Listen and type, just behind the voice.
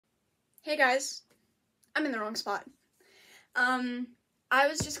Hey guys, I'm in the wrong spot. I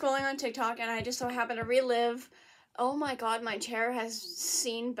was just scrolling on TikTok and I just so happened to relive. Oh my god, my chair has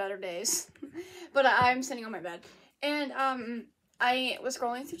seen better days. But I'm sitting on my bed. And I was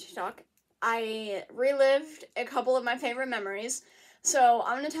scrolling through TikTok. I relived a couple of my favorite memories. So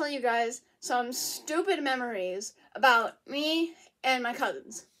I'm gonna tell you guys some stupid memories about me and my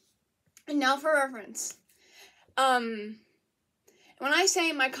cousins. And now for reference. When I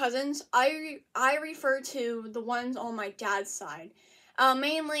say my cousins, I refer to the ones on my dad's side.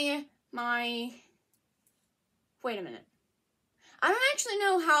 Mainly my... Wait a minute. I don't actually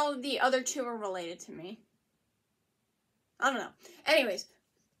know how the other two are related to me. I don't know. Anyways,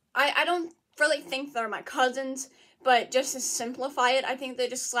 I don't really think they're my cousins, but just to simplify it, I think they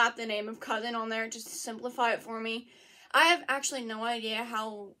just slapped the name of cousin on there just to simplify it for me. I have actually no idea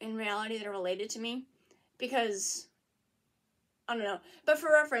how, in reality, they're related to me, because... I don't know. But for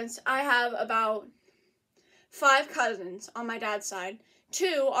reference, I have about 5 cousins on my dad's side.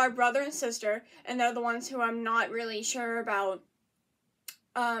 2 are brother and sister, and they're the ones who I'm not really sure about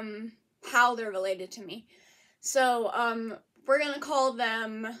how they're related to me. So, we're gonna call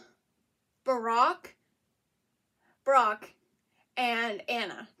them Brock, and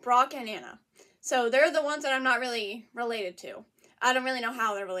Anna. Brock and Anna. So they're the ones that I'm not really related to. I don't really know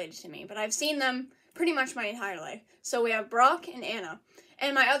how they're related to me, but I've seen them pretty much my entire life. So we have Brock and Anna.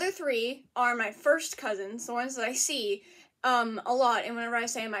 And my other 3 are my first cousins, the ones that I see a lot. And whenever I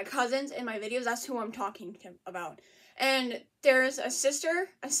say my cousins in my videos, that's who I'm talking about. And there's a sister,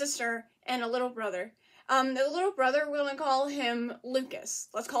 and a little brother. The little brother, we're going to call him Lucas.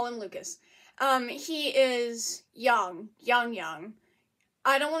 Let's call him Lucas. He is young.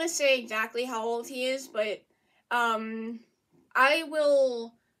 I don't want to say exactly how old he is, but I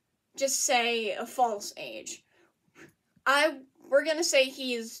will just say a false age. We're gonna say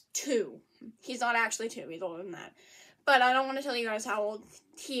he's 2. He's not actually 2. He's older than that. But I don't want to tell you guys how old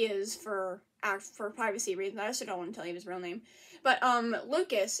he is for privacy reasons. I also don't want to tell you his real name. But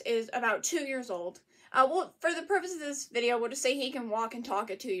Lucas is about 2 years old. Well, for the purpose of this video, we'll just say he can walk and talk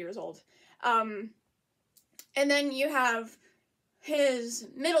at 2 years old. And then you have his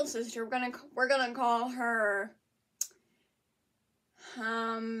middle sister. We're gonna call her.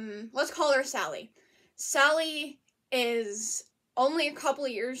 Let's call her Sally. Sally is only a couple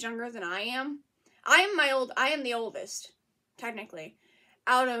of years younger than I am. I am the oldest, technically.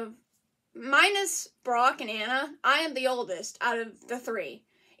 Out of, minus Brock and Anna, I am the oldest out of the 3.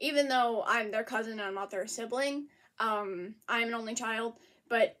 Even though I'm their cousin and I'm not their sibling, I'm an only child,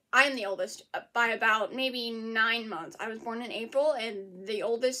 but I am the oldest by about maybe 9 months. I was born in April, and the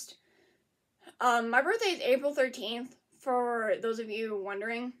oldest, my birthday is April 13th, for those of you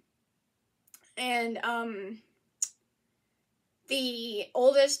wondering. And, the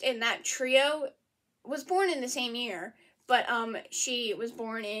oldest in that trio was born in the same year, but, she was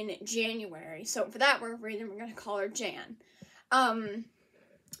born in January. So for that reason, we're gonna call her Jan.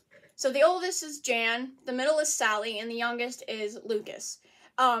 So the oldest is Jan, the middle is Sally, and the youngest is Lucas.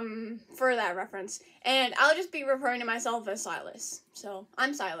 For that reference. And I'll just be referring to myself as Silas. So,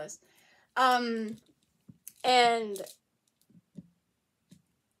 I'm Silas. And...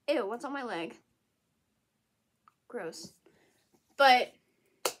 Ew, what's on my leg? Gross. But,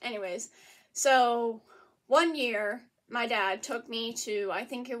 anyways, so, one year, my dad took me to, I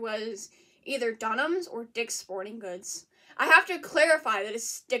think it was either Dunham's or Dick's Sporting Goods. I have to clarify that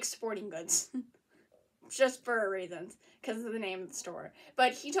it's Dick's Sporting Goods. Just for a reason, because of the name of the store.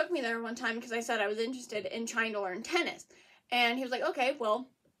 But he took me there one time because I said I was interested in trying to learn tennis. And he was like, okay, well,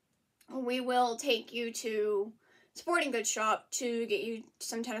 we will take you to sporting goods shop to get you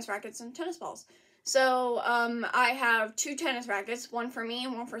some tennis rackets and tennis balls. So, I have 2 tennis rackets, one for me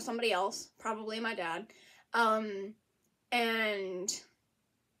and one for somebody else, probably my dad. And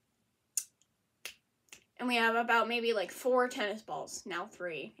we have about maybe like 4 tennis balls, now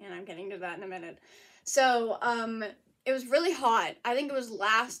 3, and I'm getting to that in a minute. So, it was really hot. I think it was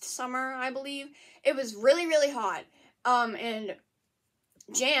last summer, I believe. It was really, really hot. And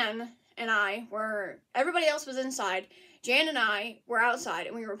Jan and I were, everybody else was inside. Jan and I were outside,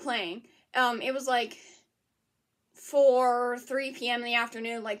 and we were playing. It was like 3 p.m. in the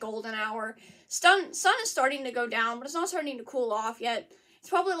afternoon, like golden hour. Sun is starting to go down, but it's not starting to cool off yet. It's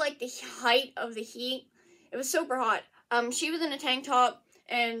probably like the height of the heat. It was super hot. She was in a tank top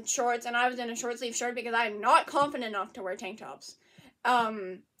and shorts, and I was in a short sleeve shirt because I'm not confident enough to wear tank tops.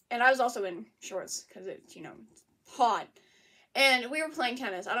 And I was also in shorts because it's, hot. And we were playing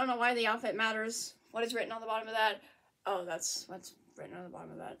tennis. I don't know why the outfit matters. What is written on the bottom of that? Oh, that's what's written on the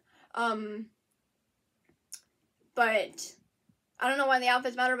bottom of that. But I don't know why the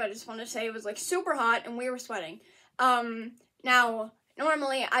outfits matter, but I just wanted to say it was like super hot and we were sweating. Now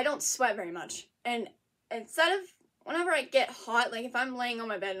normally I don't sweat very much, and instead of whenever I get hot, like if I'm laying on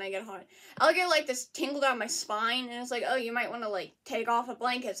my bed and I get hot, I'll get like this tingle down my spine, and it's like, oh, you might want to like take off a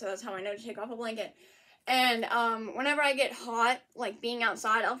blanket. So that's how I know to take off a blanket. And whenever I get hot, like being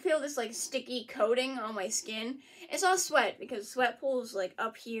outside, I'll feel this like sticky coating on my skin. It's all sweat because sweat pools like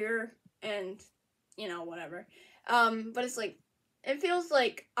up here and whatever. But it's like it feels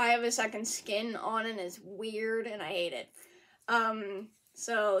like I have a second skin on, and it's weird, and I hate it.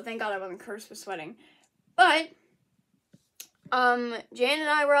 So thank God I wasn't cursed with sweating. But Jan and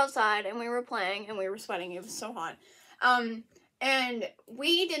I were outside and we were playing and we were sweating. It was so hot. And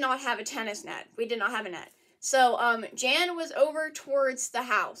we did not have a tennis net. We did not have a net. So Jan was over towards the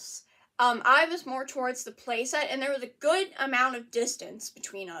house. I was more towards the play set, and there was a good amount of distance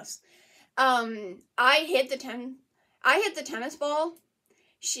between us. I hit the tennis ball.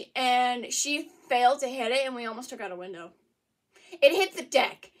 She failed to hit it, and we almost took out a window. It hit the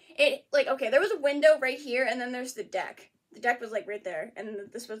deck. There was a window right here, and then there's the deck. The deck was like right there, and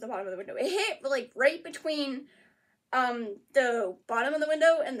this was the bottom of the window. It hit like right between the bottom of the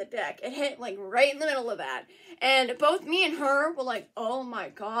window and the deck. It hit like right in the middle of that. And both me and her were like, oh my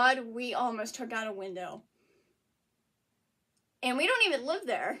God, we almost took out a window. And we don't even live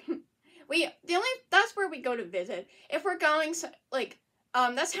there. That's where we go to visit. If we're going,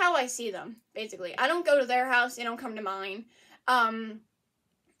 that's how I see them, basically. I don't go to their house, they don't come to mine.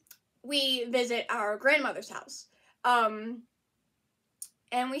 We visit our grandmother's house. And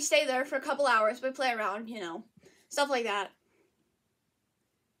we stay there for a couple hours, we play around, stuff like that.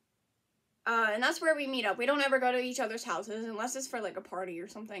 And that's where we meet up. We don't ever go to each other's houses unless it's for like a party or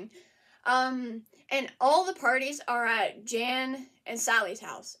something. And all the parties are at Jan and Sally's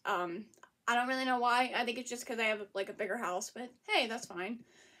house. I don't really know why. I think it's just because I have like a bigger house, but hey, that's fine.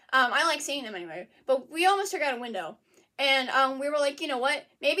 I like seeing them anyway. But we almost took out a window. And we were like, you know what?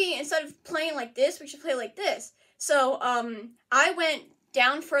 Maybe instead of playing like this, we should play like this. So I went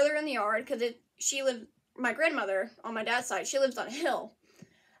down further in the yard because my grandmother on my dad's side, she lives on a hill.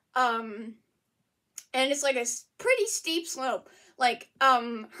 And it's like a pretty steep slope. Like,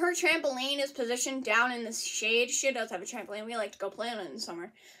 her trampoline is positioned down in the shade. She does have a trampoline. We like to go play on it in the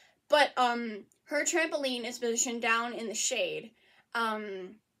summer. But, her trampoline is positioned down in the shade.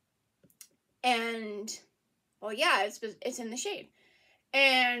 And, well, yeah, it's in the shade.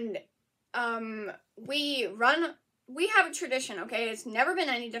 And, we have a tradition, okay? It's never been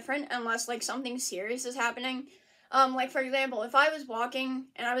any different unless, like, something serious is happening. Like, for example, if I was walking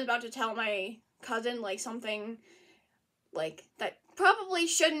and I was about to tell my cousin, like, something, like, that probably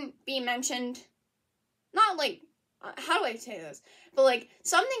shouldn't be mentioned, not, like, how do I say this? But, like,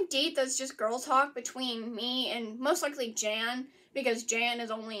 something deep that's just girl talk between me and most likely Jan, because Jan is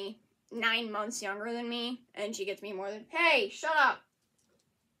only 9 months younger than me, and she gets me more than, hey, shut up!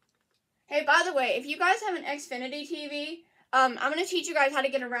 Hey, by the way, if you guys have an Xfinity TV, I'm gonna teach you guys how to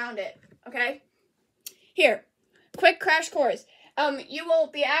get around it, okay? Here. Quick crash course. You will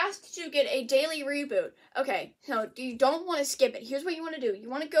be asked to get a daily reboot. Okay, so you don't want to skip it. Here's what you want to do. You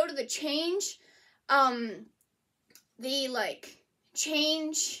want to go to the change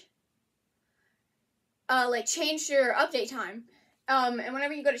your update time. And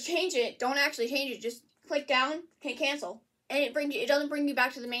whenever you go to change it, don't actually change it. Just click down, hit cancel. And it doesn't bring you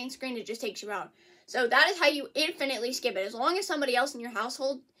back to the main screen. It just takes you out. So that is how you infinitely skip it. As long as somebody else in your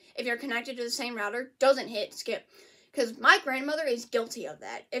household, if you're connected to the same router, doesn't hit skip. Because my grandmother is guilty of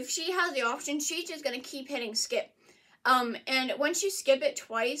that. If she has the option, she's just going to keep hitting skip. And once you skip it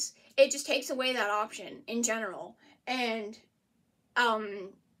twice, it just takes away that option in general. And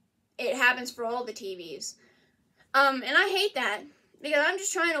it happens for all the TVs. And I hate that. Because I'm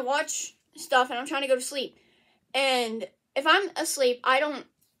just trying to watch stuff and I'm trying to go to sleep. And if I'm asleep, I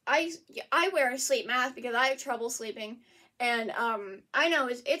wear a sleep mask because I have trouble sleeping. And, I know,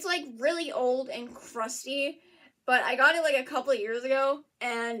 it's, like, really old and crusty, but I got it, like, a couple of years ago,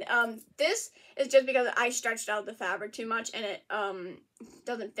 and, this is just because I stretched out the fabric too much, and it,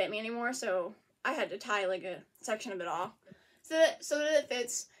 doesn't fit me anymore, so I had to tie, like, a section of it off, so that it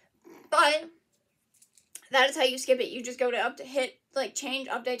fits, but that is how you skip it. You just go to hit, like, change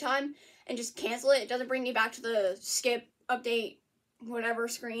update time, and just cancel it. It doesn't bring you back to the skip, update, whatever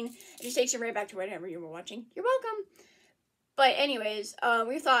screen. It just takes you right back to whatever you were watching. You're welcome. But anyways,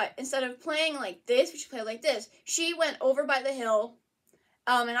 we thought instead of playing like this, we should play like this. She went over by the hill,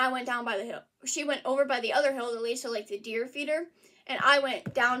 and I went down by the hill. She went over by the other hill that leads to like the deer feeder, and I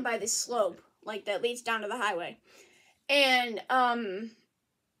went down by the slope, like that leads down to the highway. And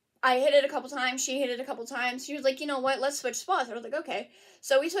I hit it a couple times. She hit it a couple times. She was like, you know what? Let's switch spots. I was like, okay.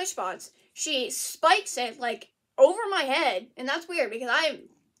 So we switched spots. She spikes it like over my head, and that's weird because I'm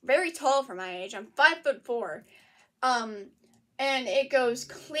very tall for my age. I'm 5'4". And it goes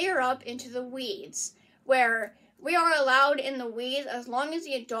clear up into the weeds, where we are allowed in the weeds as long as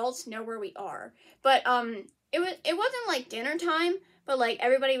the adults know where we are. But it wasn't like dinner time, but like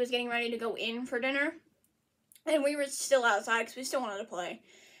everybody was getting ready to go in for dinner, and we were still outside because we still wanted to play.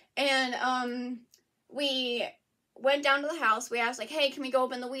 And we went down to the house. We asked like, hey, can we go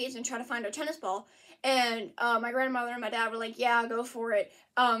up in the weeds and try to find our tennis ball? And my grandmother and my dad were like, yeah, go for it.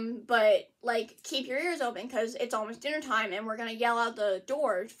 But like keep your ears open because it's almost dinner time and we're gonna yell out the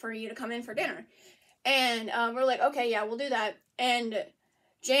door for you to come in for dinner. And we're like, okay, yeah, we'll do that. And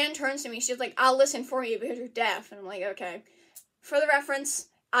Jan turns to me. She's like, I'll listen for you because you're deaf. And I'm like, okay. For the reference,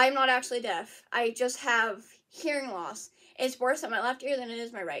 I'm not actually deaf. I just have hearing loss. It's worse on my left ear than it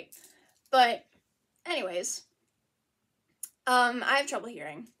is my right. But anyways, I have trouble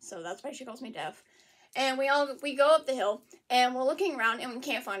hearing, so that's why she calls me deaf. And we go up the hill and we're looking around and we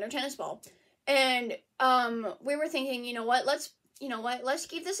can't find our tennis ball. And we were thinking, you know what, let's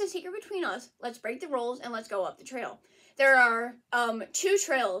keep this a secret between us. Let's break the rules and let's go up the trail. There are 2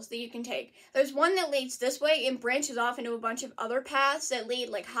 trails that you can take. There's one that leads this way and branches off into a bunch of other paths that lead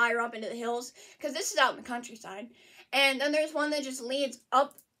like higher up into the hills, because this is out in the countryside. And then there's one that just leads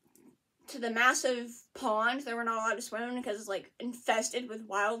up to the massive pond that we're not allowed to swim in because it's like infested with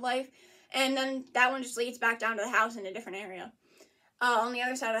wildlife. And then that one just leads back down to the house in a different area on the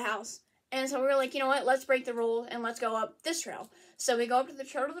other side of the house. And so we were like, you know what, let's break the rules and let's go up this trail. So we go up to the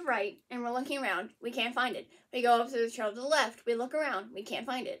trail to the right and we're looking around. We can't find it. We go up to the trail to the left. We look around. We can't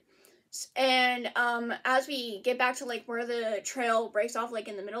find it. And as we get back to like where the trail breaks off, like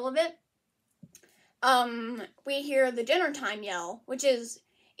in the middle of it, we hear the dinner time yell, which is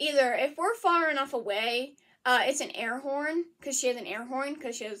either if we're far enough away, it's an air horn, because she has an air horn,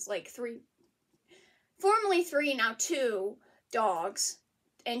 because she has like formerly 3, now 2 dogs,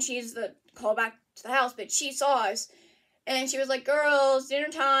 and she's the callback to the house, but she saw us, and she was like, girls, dinner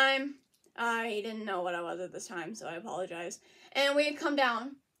time. I didn't know what I was at this time, so I apologize. And we had come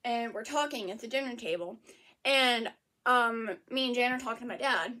down, and we're talking at the dinner table, and me and Jan are talking to my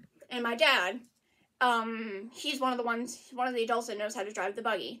dad, and my dad, he's one of the adults that knows how to drive the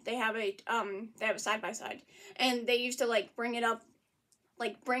buggy. They have a side-by-side, and they used to like bring it up,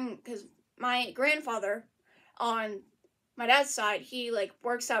 because my grandfather on my dad's side, he like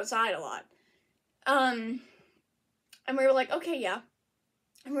works outside a lot. And we were like, okay, yeah.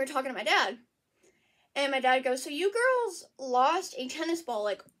 And we were talking to my dad, and my dad goes, so you girls lost a tennis ball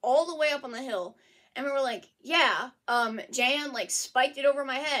like all the way up on the hill. And we were like, yeah, Jan like spiked it over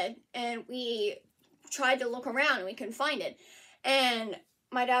my head, and we tried to look around and we couldn't find it. And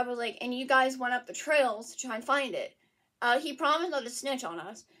my dad was like, and you guys went up the trails to try and find it. He promised not to snitch on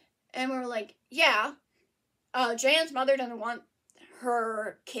us. And we were like, yeah. Jan's mother doesn't want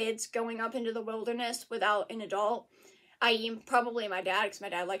her kids going up into the wilderness without an adult, i.e. probably my dad, because my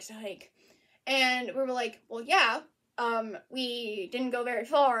dad likes to hike. And we were like, well, yeah, we didn't go very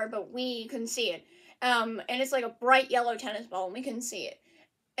far, but we couldn't see it. And it's like a bright yellow tennis ball, and we couldn't see it.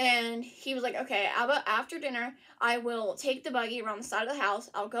 And he was like, okay, after dinner, I will take the buggy around the side of the house,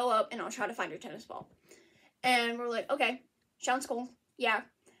 I'll go up, and I'll try to find your tennis ball. And we're like, okay, sounds cool, yeah.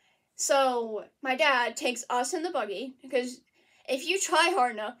 So my dad takes us in the buggy, because if you try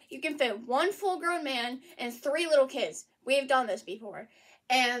hard enough, you can fit 1 full-grown man and 3 little kids. We've done this before.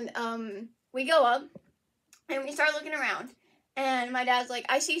 And we go up, and we start looking around. And my dad's like,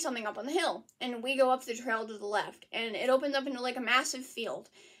 I see something up on the hill. And we go up the trail to the left, and it opens up into like a massive field.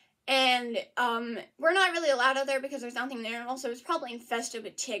 And we're not really allowed out there because there's nothing there. And also, it's probably infested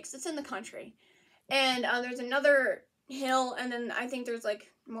with ticks. It's in the country. And there's another hill, and then I think there's like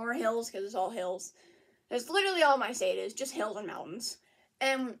more hills because it's all hills. That's literally all my state is, just hills and mountains.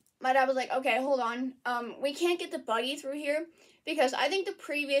 And my dad was like, okay, hold on. We can't get the buggy through here because I think the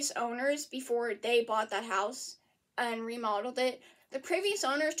previous owners, before they bought that house and remodeled it, the previous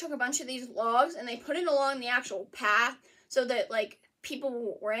owners took a bunch of these logs and they put it along the actual path so that, like,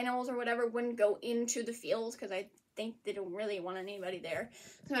 people or animals or whatever wouldn't go into the fields, because I think they don't really want anybody there.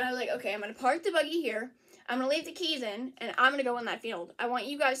 So I was like, okay, I'm going to park the buggy here. I'm going to leave the keys in, and I'm going to go in that field. I want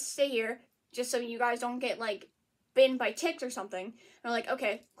you guys to stay here just so you guys don't get, like, bitten by ticks or something. And we're like,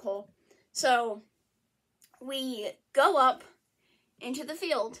 okay, cool. So we go up into the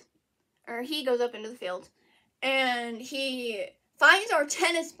field, or he goes up into the field, and he finds our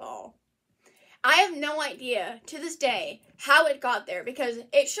tennis ball. I have no idea to this day how it got there, because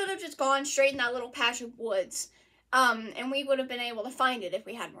it should have just gone straight in that little patch of woods. And we would have been able to find it if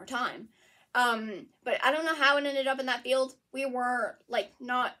we had more time. But I don't know how it ended up in that field. We were like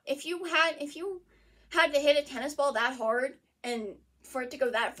not, if you had to hit a tennis ball that hard and for it to go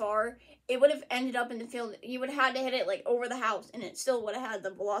that far, it would have ended up in the field. You would have had to hit it like over the house and it still would have had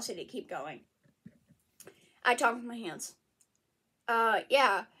the velocity to keep going. I talk with my hands.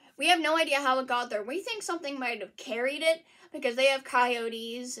 Yeah. We have no idea how it got there. We think something might have carried it because they have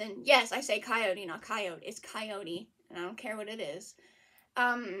coyotes. And yes, I say coyote, not coyote. It's coyote. And I don't care what it is.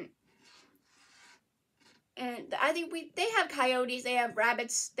 And I think they have coyotes. They have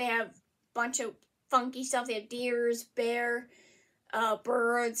rabbits. They have a bunch of funky stuff. They have deers, bear,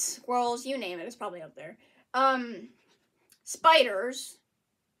 birds, squirrels. You name it. It's probably up there. Spiders.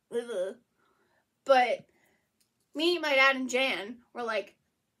 Ugh. But me, my dad, and Jan were like,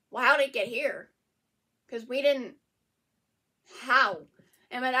 well, how did it get here? Because we didn't. How?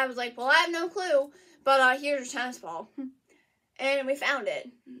 And my dad was like, well, I have no clue, but here's your tennis ball. And we found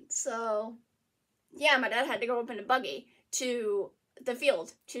it. So, yeah, my dad had to go up in a buggy to the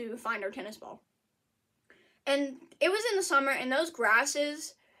field to find our tennis ball. And it was in the summer, and those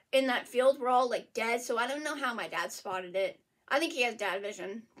grasses in that field were all, like, dead, so I don't know how my dad spotted it. I think he has dad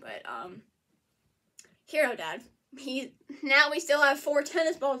vision, but, hero dad. Now we still have 4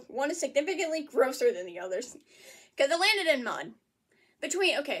 tennis balls. One is significantly grosser than the others. Because it landed in mud. There's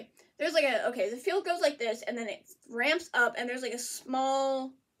like the field goes like this, and then it ramps up, and there's like a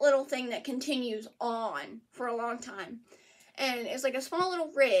small little thing that continues on for a long time. And it's like a small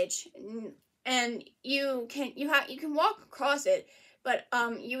little ridge, and you can walk across it, but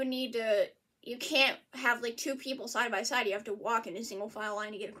you can't have like 2 people side by side. You have to walk in a single file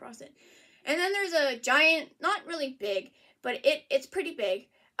line to get across it. And then there's a giant, not really big, but it's pretty big.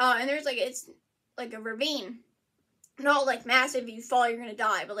 And it's like a ravine. Not like massive, if you fall you're gonna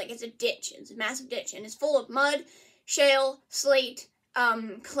die, but like it's a ditch. It's a massive ditch, and it's full of mud, shale, slate,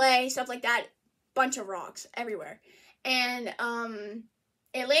 clay, stuff like that. Bunch of rocks everywhere. And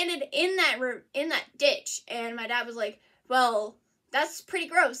it landed in that ditch, and my dad was like, well, that's pretty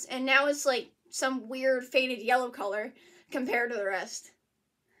gross. And now it's like some weird faded yellow color compared to the rest.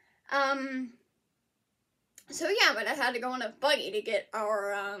 So yeah, but I had to go on a buggy to get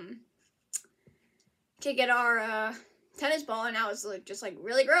our tennis ball, and now it's like just like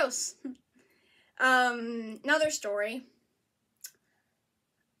really gross. Another story.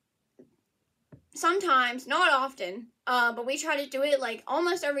 Sometimes, not often, but we try to do it like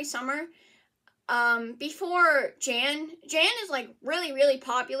almost every summer. Before Jan is like really, really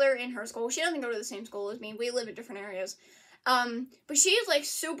popular in her school. She doesn't go to the same school as me. We live in different areas. But she is like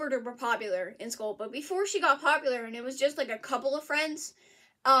super duper popular in school. But before she got popular and it was just like a couple of friends,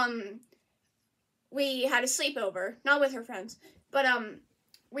 we had a sleepover. Not with her friends, but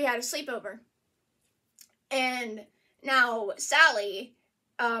we had a sleepover. And now Sally,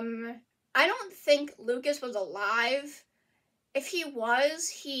 I don't think Lucas was alive. If he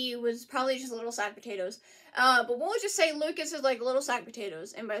was probably just a little sack of potatoes. But we'll just say Lucas is like a little sack of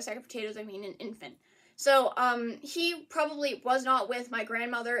potatoes. And by a sack of potatoes, I mean an infant. So, he probably was not with my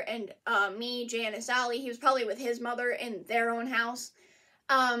grandmother and, me, Jan, and Sally. He was probably with his mother in their own house.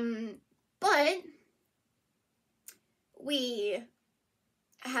 But we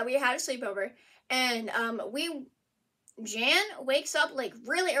had a sleepover, and, Jan wakes up, like,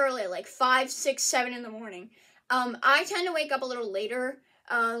 really early, like 5, 6, 7 in the morning. I tend to wake up a little later,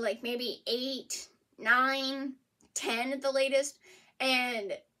 like maybe 8, 9, 10 at the latest,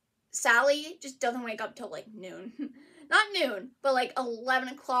 and Sally just doesn't wake up till like noon. Not noon, but like 11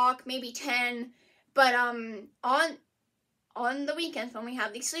 o'clock, maybe 10. But on the weekends when we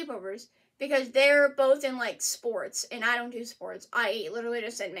have these sleepovers, because they're both in like sports and I don't do sports. I literally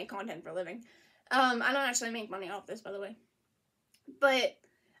just sit and make content for a living. I don't actually make money off this, by the way. But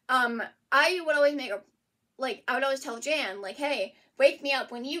I would always I would always tell Jan, like, hey, wake me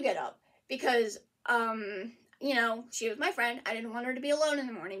up when you get up, because she was my friend. I didn't want her to be alone in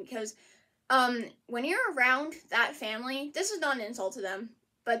the morning, because when you're around that family, this is not an insult to them,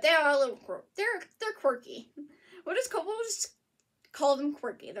 but they are a little they're quirky. We'll just call them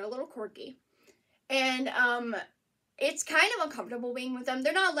quirky. They're a little quirky. And it's kind of uncomfortable being with them.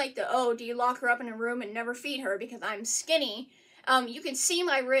 They're not like do you lock her up in a room and never feed her because I'm skinny? You can see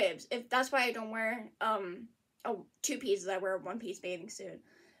my ribs. If that's why I don't wear 2 pieces. I wear a 1-piece bathing suit.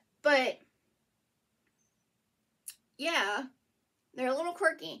 But yeah, they're a little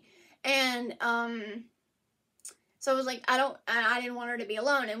quirky. And so it was like I didn't want her to be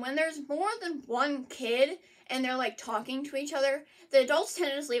alone. And when there's more than one kid and they're like talking to each other, the adults tend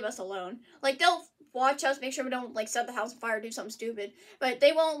to just leave us alone. Like they'll watch us, make sure we don't like set the house on fire or do something stupid, but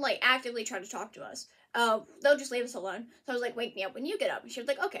they won't like actively try to talk to us. they'll just leave us alone. So I was like, wake me up when you get up. And she was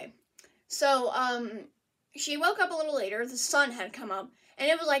like, okay. So, she woke up a little later. The sun had come up. And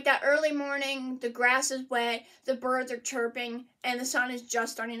it was like that early morning. The grass is wet. The birds are chirping. And the sun is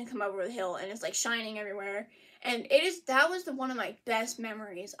just starting to come over the hill. And it's like shining everywhere. And that was one of my best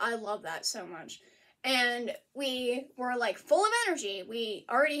memories. I love that so much. And we were like full of energy. We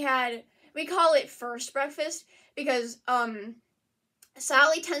call it first breakfast because,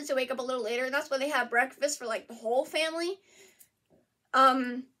 Sally tends to wake up a little later, and that's why they have breakfast for like the whole family.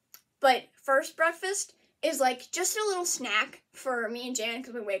 But first breakfast is like just a little snack for me and Jan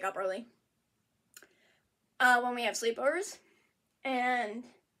because we wake up early. When we have sleepovers, and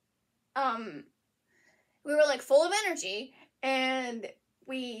we were like full of energy, and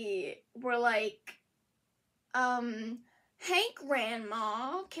we were like, hey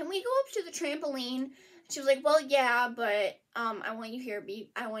grandma, can we go up to the trampoline? She was like, well, yeah, but I want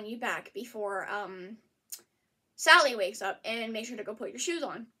you back before Sally wakes up, and make sure to go put your shoes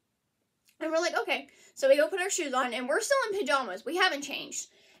on. And we're like, okay. So we go put our shoes on, and we're still in pajamas. We haven't changed.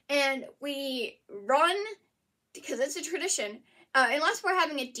 And we run, because it's a tradition. Unless we're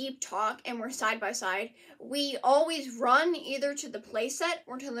having a deep talk and we're side by side, we always run either to the playset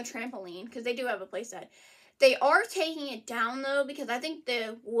or to the trampoline, because they do have a playset. They are taking it down, though, because I think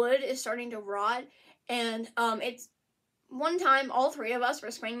the wood is starting to rot. And it's one time all three of us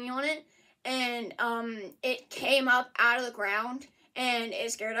were swinging on it, and it came up out of the ground, and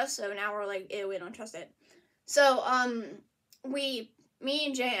it scared us. So now we're like, ew, we don't trust it. So me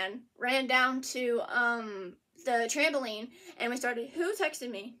and Jan ran down to the trampoline, and we started. Who texted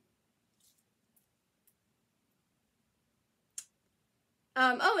me?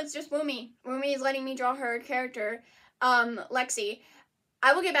 Oh, it's just Woomy. Woomy is letting me draw her character, Lexi.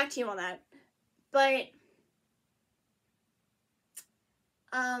 I will get back to you on that. But,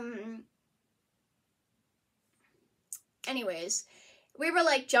 anyways, we were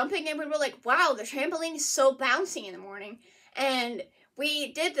like jumping, and we were like, wow, the trampoline is so bouncy in the morning. And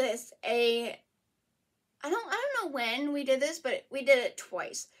we did this I don't know when we did this, but we did it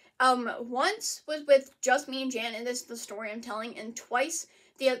twice. Once was with just me and Jan, and this is the story I'm telling, and twice,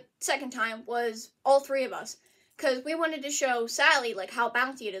 the second time, was all three of us. Because we wanted to show Sally, like, how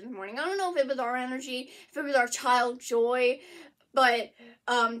bouncy it is in the morning. I don't know if it was our energy, if it was our child joy, but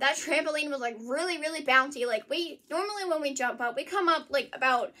that trampoline was, like, really, really bouncy. Like, normally when we jump up, we come up, like,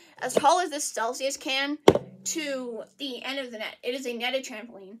 about as tall as this Celsius can to the end of the net. It is a netted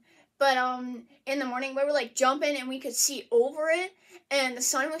trampoline. But in the morning, we were, like, jumping, and we could see over it, and the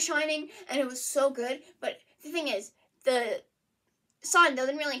sun was shining, and it was so good. But the thing is, the sun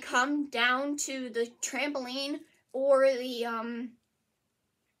doesn't really come down to the trampoline or the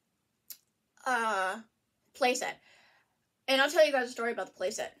playset. And I'll tell you guys a story about the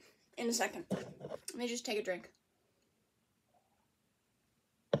playset in a second. Let me just take a drink.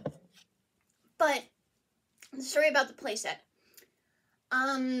 But the story about the playset.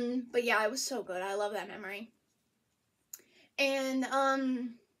 But yeah, it was so good. I love that memory. And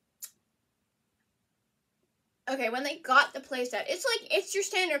okay, when they got the playset, it's your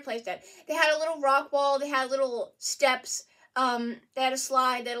standard playset. They had a little rock wall, they had little steps, they had a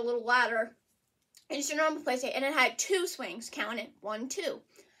slide, they had a little ladder. And it's your normal playset, and it had 2 swings, count it, 1, 2.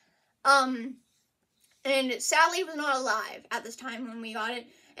 And Sally was not alive at this time when we got it,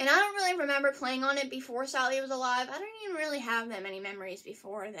 and I don't really remember playing on it before Sally was alive. I don't even really have that many memories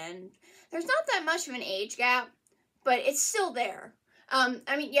before then. There's not that much of an age gap, but it's still there.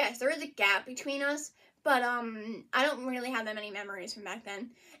 I mean, yes, there is a gap between us, but I don't really have that many memories from back then.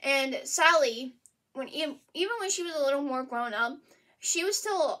 And Sally, even when she was a little more grown up, she was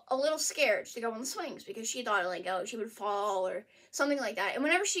still a little scared to go on the swings because she thought, like, oh, she would fall or something like that. And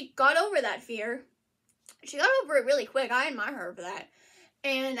whenever she got over that fear, she got over it really quick. I admire her for that.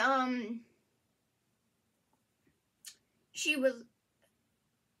 And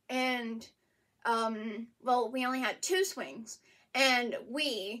well, we only had 2 swings, and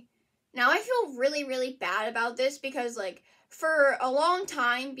now I feel really, really bad about this because, like, for a long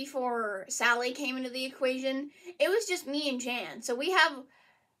time before Sally came into the equation, it was just me and Jan. So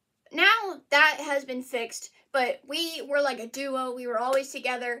now that has been fixed, but we were like a duo. We were always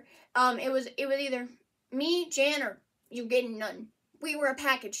together. It was either me, Jan, or you getting none. We were a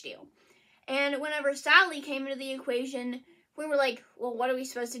package deal. And whenever Sally came into the equation, we were like, well, what are we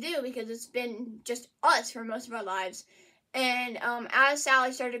supposed to do? Because it's been just us for most of our lives. And as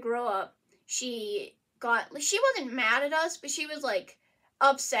Sally started to grow up, she wasn't mad at us, but she was, like,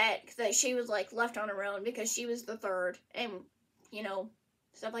 upset that she was, like, left on her own because she was the third and, you know,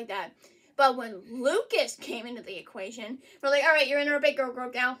 stuff like that. But when Lucas came into the equation, we're like, all right, you're in our big girl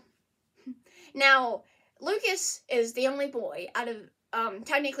group now. Now, Lucas is the only boy out of,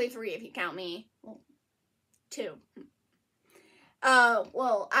 technically 3 if you count me. Well, 2.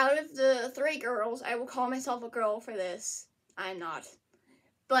 Well, out of the 3 girls, I will call myself a girl for this. I'm not.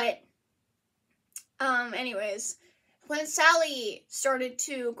 But, anyways, when Sally started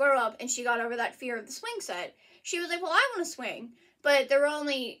to grow up and she got over that fear of the swing set, she was like, well, I want to swing. But there were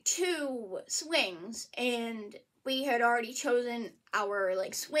only 2 swings, and we had already chosen our,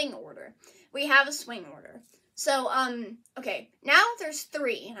 like, swing order. We have a swing order. So, okay, now there's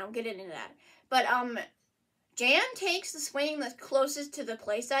 3, and I'll get into that. But, Jan takes the swing that's closest to the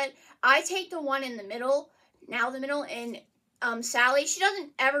playset. I take the one in the middle, and, Sally, she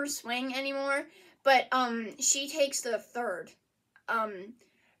doesn't ever swing anymore, but, she takes the 3rd.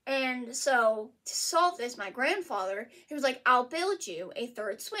 And so, to solve this, my grandfather, he was like, I'll build you a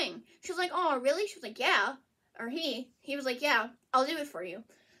 3rd swing. She was like, oh, really? She was like, yeah. Or he was like, yeah, I'll do it for you.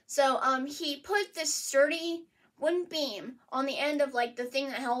 So, he put this sturdy wooden beam on the end of, like, the thing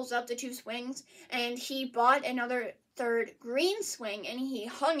that holds up the 2 swings, and he bought another 3rd green swing, and he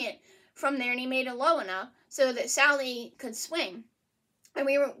hung it from there, and he made it low enough so that Sally could swing. And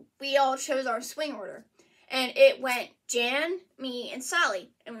we all chose our swing order. And it went Jan, me, and Sally,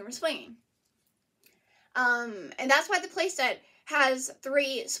 and we were swinging. And that's why the playset has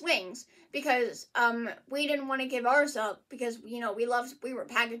 3 swings, because, we didn't want to give ours up, because, you know, we were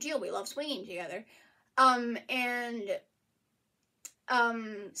Pack of Jill, we love swinging together. And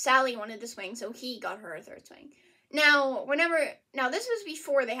Sally wanted to swing, so he got her a 3rd swing. Now, this was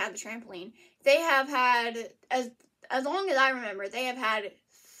before they had the trampoline. They have had, as long as I remember, they have had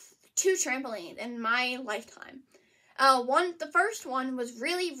 2 trampolines in my lifetime. The first one was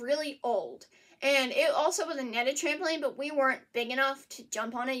really, really old, and it also was a netted trampoline, but we weren't big enough to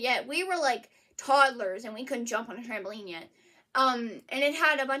jump on it yet. We were like toddlers, and we couldn't jump on a trampoline yet. And it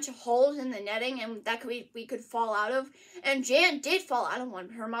had a bunch of holes in the netting, and that we could fall out of. And Jan did fall out of one.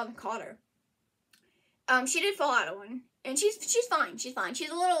 Her mother caught her. She did fall out of one, and she's fine. She's fine. She's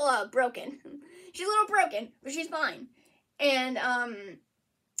a little broken. She's a little broken, but she's fine. And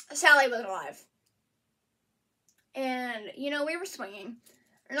Sally was alive. And, you know, we were swinging.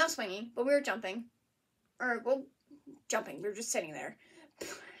 Or not swinging, but we were jumping. Jumping. We were just sitting there.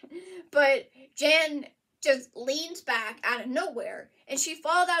 But Jan just leans back out of nowhere, and she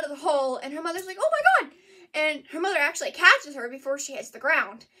falls out of the hole, and her mother's like, oh my God! And her mother actually catches her before she hits the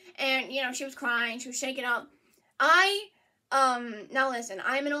ground. And, you know, she was crying, she was shaking up. Now listen,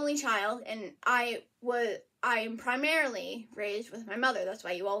 I'm an only child, and I am primarily raised with my mother. That's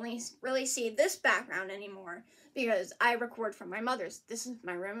why you only really see this background anymore, because I record from my mother's. This is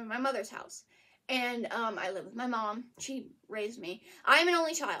my room in my mother's house. And, I live with my mom. She raised me. I'm an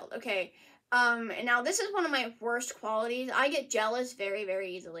only child, okay? And now this is one of my worst qualities. I get jealous very,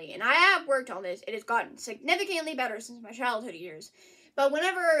 very easily. And I have worked on this. It has gotten significantly better since my childhood years. But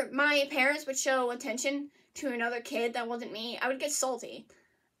whenever my parents would show attention to another kid that wasn't me, I would get salty.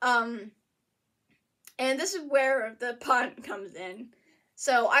 And this is where the pun comes in.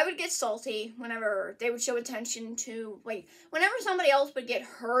 So I would get salty whenever they would show attention to, like, whenever somebody else would get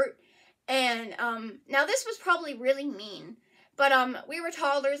hurt. And, now this was probably really mean. But, we were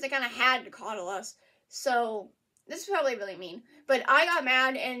toddlers, they kind of had to coddle us. So, this is probably really mean. But I got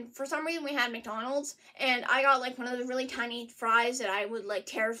mad, and for some reason we had McDonald's, and I got, like, one of those really tiny fries that I would, like,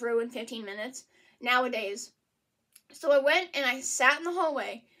 tear through in 15 minutes, nowadays. So I went, and I sat in the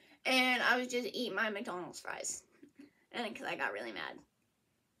hallway, and I was just eating my McDonald's fries. And because I got really mad.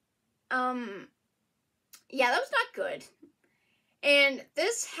 Yeah, that was not good. And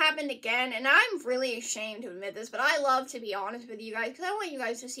this happened again, and I'm really ashamed to admit this, but I love to be honest with you guys, because I want you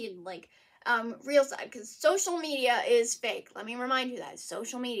guys to see, like, real side, because social media is fake. Let me remind you that.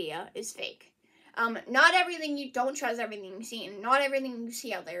 Social media is fake. Not everything don't trust everything you see, and not everything you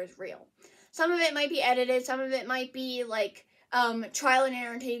see out there is real. Some of it might be edited, some of it might be, like, trial and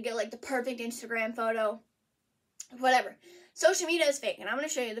error until you get, like, the perfect Instagram photo. Whatever. Social media is fake, and I'm going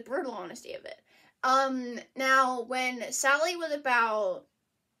to show you the brutal honesty of it. Now, when Sally was about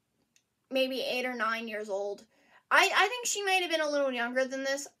maybe 8 or 9 years old, I think she might have been a little younger than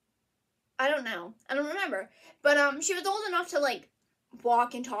this. I don't know. I don't remember. But, she was old enough to, like,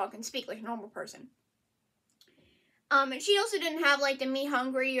 walk and talk and speak like a normal person. And she also didn't have, like, the me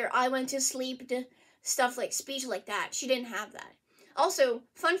hungry or I went to sleep stuff like speech like that. She didn't have that. Also,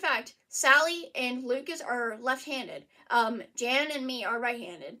 fun fact, Sally and Lucas are left-handed. Jan and me are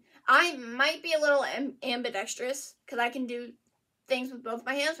right-handed. I might be a little ambidextrous, because I can do things with both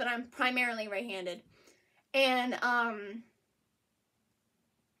my hands, but I'm primarily right-handed. And,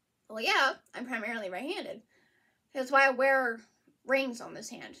 well, yeah, I'm primarily right-handed. That's why I wear rings on this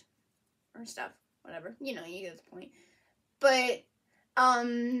hand. or stuff. Whatever. You know, you get the point. But,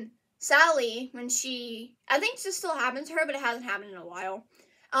 Sally, when I think this still happens to her, but it hasn't happened in a while.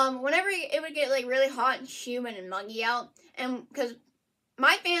 Whenever it would get, like, really hot and humid and muggy out, and, because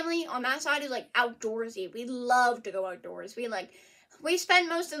my family on that side is, like, outdoorsy. We love to go outdoors. We spend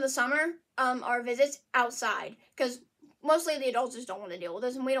most of the summer, our visits outside, because mostly the adults just don't want to deal with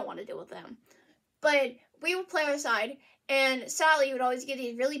us, and we don't want to deal with them. But we would play outside, and Sally would always get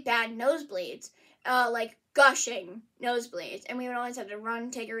these really bad nosebleeds, like gushing nosebleeds, and we would always have to run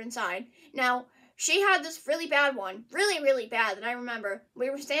and take her inside. Now, she had this really bad one, really, really bad, that I remember. We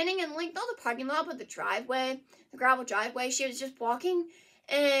were standing in, like, not the parking lot, but the gravel driveway. She was just walking,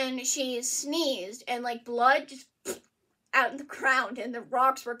 and she sneezed, and, like, blood just out in the ground, and the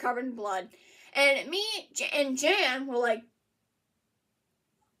rocks were covered in blood. And me and Jan were like,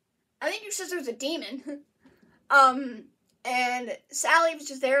 I think your sister's a demon. And Sally was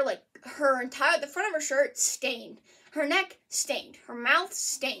just there, like, the front of her shirt stained. Her neck stained. Her mouth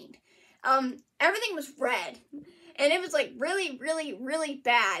stained. Everything was red. And it was, like, really, really, really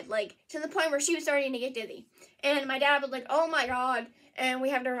bad. Like, to the point where she was starting to get dizzy. And my dad was like, oh my god. And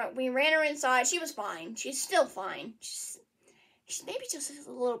we ran her inside. She was fine. She's still fine. She's maybe just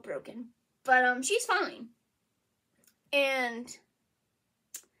a little broken. But, she's fine. And,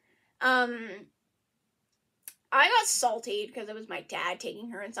 I got salty because it was my dad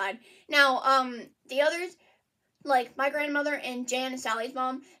taking her inside. Now, the others, like my grandmother and Jan and Sally's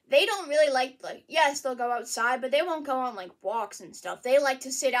mom, they don't really like, yes, they'll go outside, but they won't go on, like, walks and stuff. They like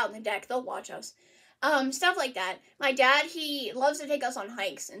to sit out on the deck. They'll watch us. Stuff like that. My dad, he loves to take us on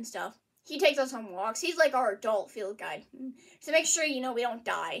hikes and stuff. He takes us on walks. He's like our adult field guide. To make sure, we don't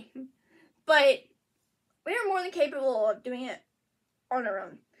die. But we are more than capable of doing it on our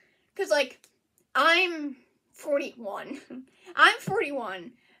own. Because, like, I'm 41. I'm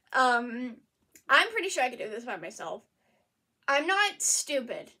 41. I'm pretty sure I could do this by myself. I'm not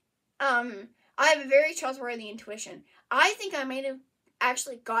stupid. I have a very trustworthy intuition. I think I may have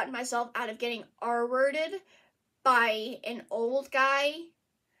actually gotten myself out of getting R-worded by an old guy.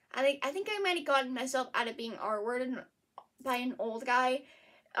 I think I might have gotten myself out of being R-worded by an old guy,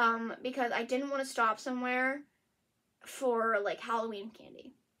 because I didn't want to stop somewhere for, like, Halloween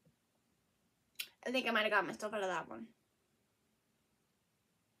candy. I think I might have got myself out of that one.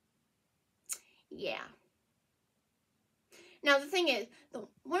 Yeah. Now, the thing is,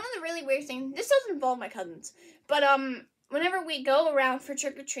 one of the really weird things, this doesn't involve my cousins, but, whenever we go around for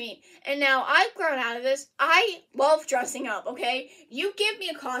trick-or-treat, and now I've grown out of this, I love dressing up, okay? You give me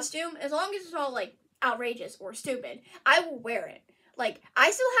a costume, as long as it's all, like, outrageous or stupid, I will wear it. Like, I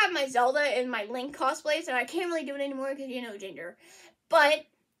still have my Zelda and my Link cosplays, and I can't really do it anymore because, Ginger. But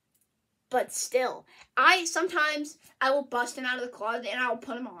still, sometimes I will bust them out of the closet and I will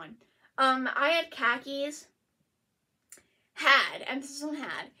put them on. I had emphasis on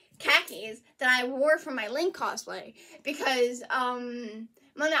khakis that I wore for my Link cosplay because, when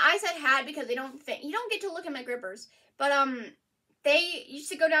I said had because they don't fit, you don't get to look at my grippers, but, they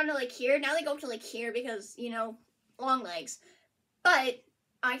used to go down to, like, here, now they go up to, like, here because, long legs, but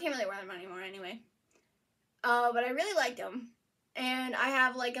I can't really wear them anymore anyway, but I really liked them. And I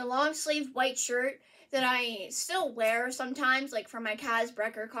have, like, a long-sleeve white shirt that I still wear sometimes, like, for my Kaz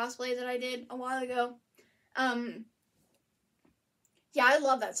Brecker cosplay that I did a while ago. Yeah, I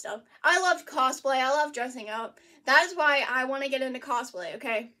love that stuff. I love cosplay. I love dressing up. That is why I want to get into cosplay,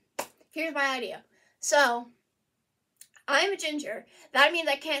 okay? Here's my idea. So, I'm a ginger. That means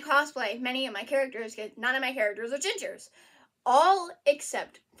I can't cosplay many of my characters because none of my characters are gingers. All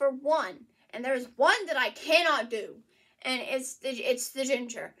except for one. And there's one that I cannot do. And it's the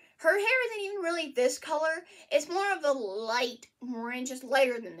ginger. Her hair isn't even really this color. It's more of a light orange, just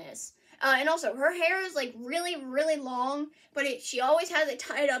lighter than this. And also, her hair is, like, really, really long, but she always has it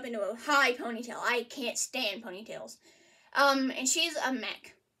tied up into a high ponytail. I can't stand ponytails. And she's a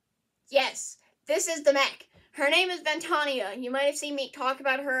mech. Yes, this is the mech. Her name is Ventania. You might have seen me talk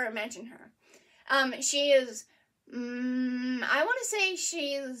about her or mention her. She is, I want to say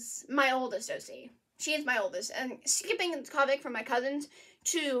she's my oldest OC. She is my oldest. And skipping the topic from my cousins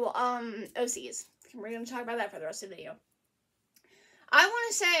to OCs. We're going to talk about that for the rest of the video. I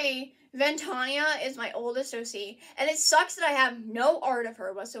want to say Ventania is my oldest OC. And it sucks that I have no art of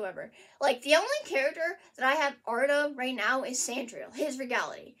her whatsoever. Like, the only character that I have art of right now is Sandriel, his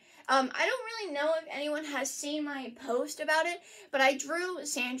Regality. I don't really know if anyone has seen my post about it, but I drew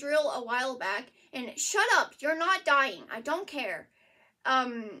Sandriel a while back. And shut up, you're not dying. I don't care. I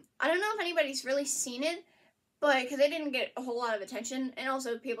don't know if anybody's really seen it, but because it didn't get a whole lot of attention, and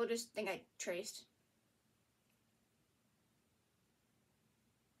also people just think I traced.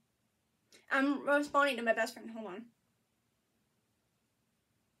 I'm responding to my best friend. Hold on.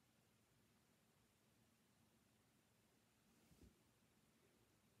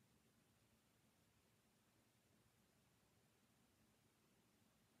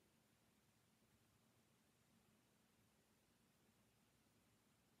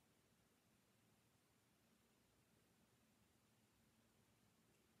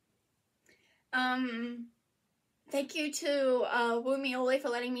 Thank you to Wumiole for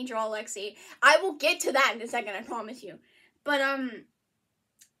letting me draw Lexi. I will get to that in a second, I promise you. But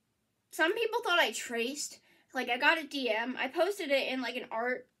some people thought I traced. Like, I got a DM. I posted it in like an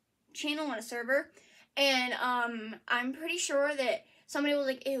art channel on a server, and I'm pretty sure that somebody was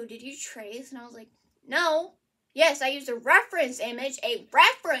like, "Ew, did you trace?" And I was like, "No. Yes, I used a reference image,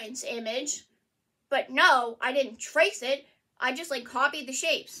 but no, I didn't trace it. I just like copied the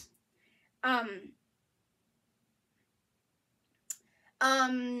shapes."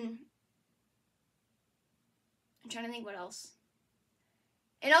 I'm trying to think what else.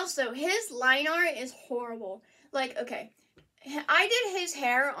 And also, his line art is horrible. Like, okay, I did his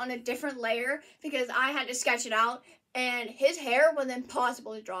hair on a different layer because I had to sketch it out, and his hair was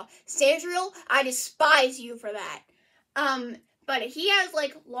impossible to draw. Sandriel, I despise you for that. But he has,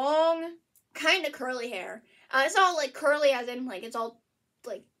 like, long, kind of curly hair. It's not, like, curly as in, like, it's all,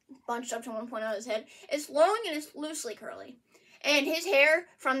 like, bunched up to one point on his head. It's long and it's loosely curly. And his hair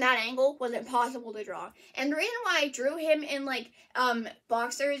from that angle was impossible to draw. And the reason why I drew him in, like,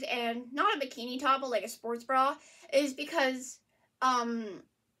 boxers and not a bikini top, but, like, a sports bra, is because,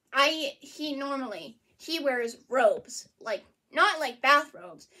 he wears robes. Like, not, like,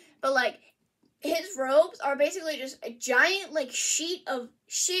 bathrobes, but, like, his robes are basically just a giant, like, sheet of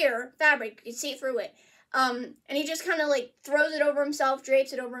sheer fabric. You can see through it. And he just kind of, like, throws it over himself,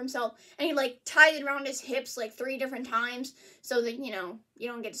 drapes it over himself, and he, like, ties it around his hips, like, 3 different times, so that, you know, you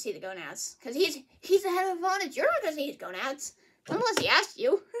don't get to see the gonads. Because he's the head of Vonage. You're not going to see his gonads. Unless he asks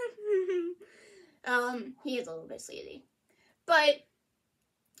you. He is a little bit sleazy. But,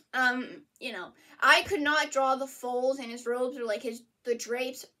 you know, I could not draw the folds in his robes or, like, the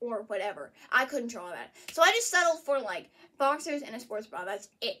drapes or whatever. I couldn't draw that. So I just settled for, like, boxers and a sports bra. That's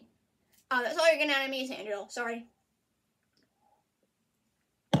it. That's all you're getting out of me, Sandriel. Sorry.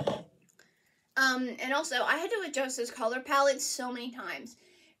 And also, I had to adjust his color palette so many times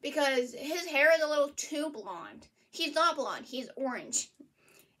because his hair is a little too blonde. He's not blonde. He's orange.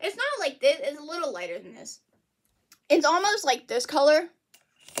 It's not like this. It's a little lighter than this. It's almost like this color.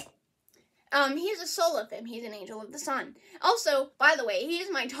 He's a Seraphim. He's an angel of the sun. Also, by the way, he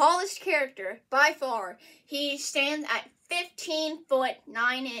is my tallest character by far. He stands at 15 foot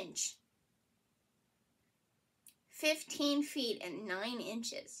 9 inch. 15 feet and 9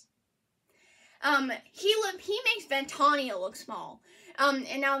 inches. He makes Ventania look small.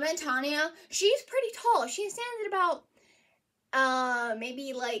 And now Ventania, she's pretty tall. She stands at about,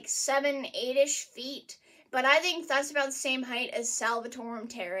 maybe like 7, 8-ish feet. But I think that's about the same height as Salvatorum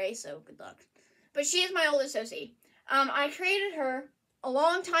Terre, so good luck. But she is my oldest OC. I created her a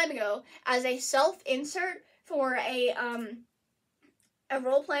long time ago as a self-insert for a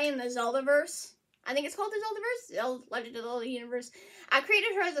roleplay in the Zeldaverse. I think it's called the Zeldaverse? Zelda Legend of the Zelda Universe. I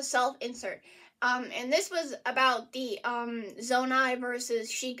created her as a self-insert. And this was about the Zonai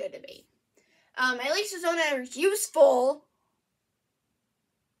versus Sheikah debate. At least the Zonai are useful.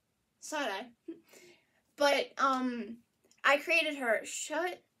 Side-eye. But, I created her.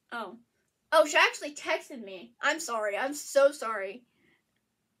 Oh, she actually texted me. I'm sorry. I'm so sorry.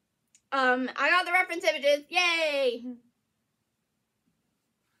 I got the reference images. Yay!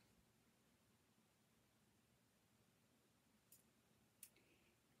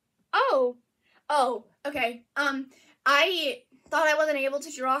 Oh, okay. I thought I wasn't able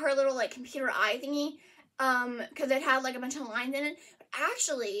to draw her little, like, computer eye thingy, because it had, like, a bunch of lines in it.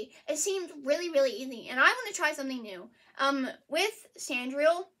 Actually, it seemed really, really easy, and I want to try something new. With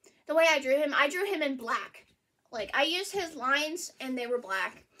Sandriel, the way I drew him in black. Like, I used his lines, and they were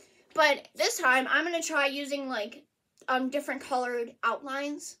black. But this time, I'm going to try using, like, different colored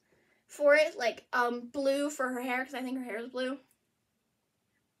outlines for it. Like, blue for her hair, because I think her hair is blue.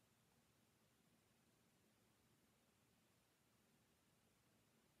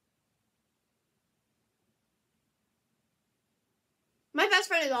 My best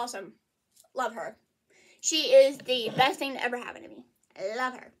friend is awesome. Love her. She is the best thing to ever happen to me. I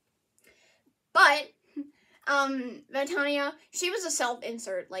love her. But, Ventania, she was a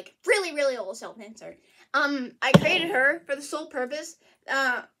self-insert. Like, really, really old self-insert. I created her for the sole purpose,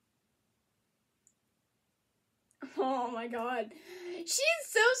 oh my god. She's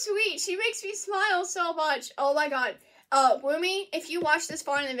so sweet. She makes me smile so much. Oh my god. Woomy, if you watch this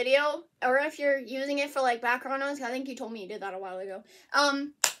far in the video, or if you're using it for, like, background noise, I think you told me you did that a while ago.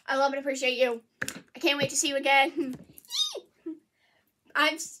 I love and appreciate you. I can't wait to see you again.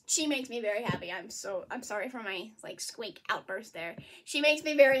 She makes me very happy. I'm sorry for my, like, squeak outburst there. She makes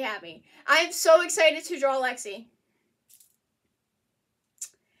me very happy. I'm so excited to draw Lexi.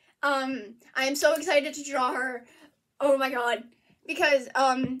 I am so excited to draw her. Oh my god. Because,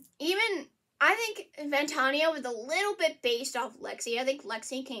 even, I think Ventania was a little bit based off Lexi. I think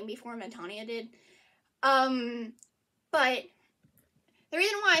Lexi came before Ventania did. But the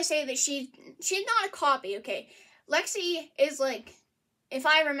reason why I say that she's not a copy, okay? Lexi is, like, if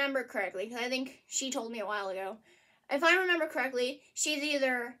I remember correctly, because I think she told me a while ago, if I remember correctly, she's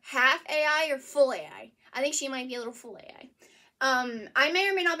either half AI or full AI. I think she might be a little full AI. I may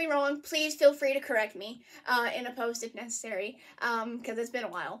or may not be wrong. Please feel free to correct me in a post if necessary, because it's been a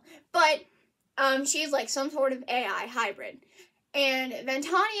while. But she's like some sort of AI hybrid. And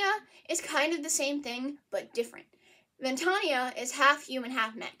Ventania is kind of the same thing, but different. Ventania is half human,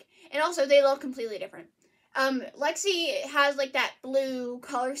 half mech. And also, they look completely different. Lexi has, like, that blue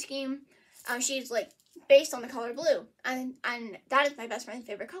color scheme. She's, like, based on the color blue. And that is my best friend's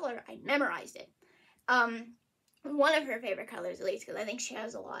favorite color. I memorized it. One of her favorite colors, at least, because I think she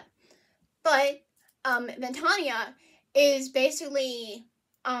has a lot. But, Ventania is basically,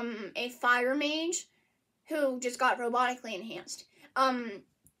 a fire mage who just got robotically enhanced.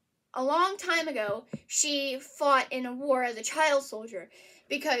 A long time ago, she fought in a war as a child soldier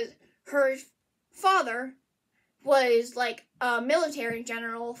because her father was, like, a military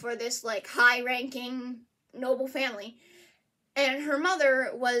general for this, like, high-ranking noble family. And her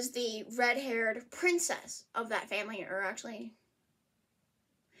mother was the red-haired princess of that family, or actually,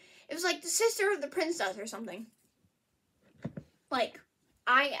 it was like the sister of the princess or something. Like,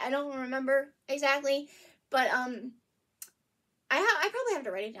 I don't remember exactly, but, I probably have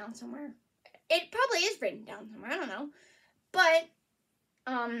to write it down somewhere. It probably is written down somewhere, I don't know. But,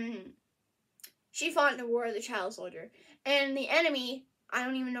 she fought in the war as a child soldier. And the enemy, I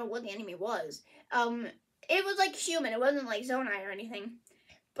don't even know what the enemy was. It was, like, human. It wasn't, like, Zonai or anything.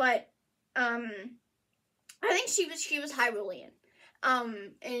 But, I think she was Hyrulean.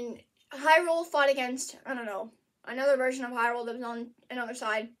 And Hyrule fought against, I don't know, another version of Hyrule that was on another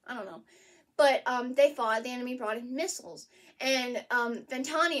side. I don't know. But, they fought. The enemy brought in missiles. And,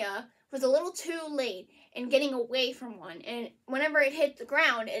 Ventania was a little too late in getting away from one. And whenever it hit the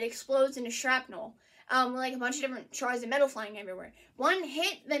ground, it explodes into shrapnel. Like a bunch of different shards of metal flying everywhere. One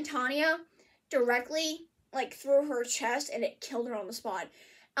hit Ventania directly, like, through her chest, and it killed her on the spot.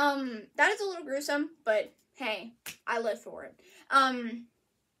 That is a little gruesome, but hey, I live for it. And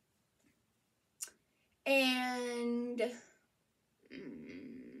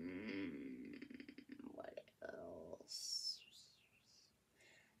what else?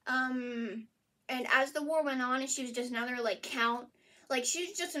 And as the war went on, and she was just another, like, count, like, she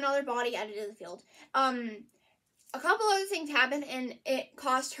was just another body added to the field. A couple other things happened, and it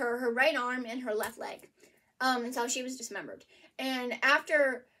cost her her right arm and her left leg. And so she was dismembered. And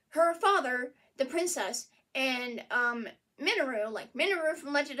after her father, the princess, and, Minoru, like Minoru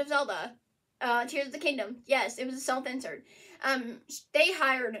from Legend of Zelda, Tears of the Kingdom, yes, it was a self-insert. They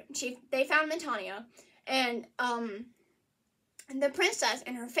found Ventania, and, the princess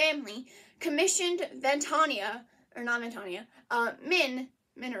and her family commissioned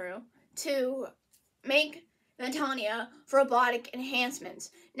Minoru, to make Ventania for robotic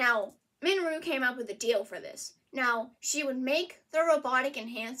enhancements. Now, Minoru came up with a deal for this. Now, she would make the robotic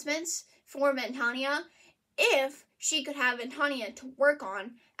enhancements for Ventania if she could have Ventania to work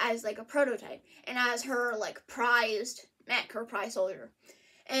on as, like, a prototype and as her, like, prized mech or prize soldier.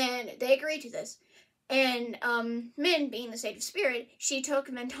 And they agreed to this. And, Min, being the sage of spirit, she took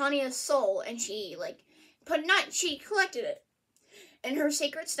Ventania's soul and she, like, she collected it in her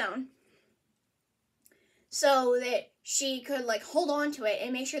sacred stone so that she could, like, hold on to it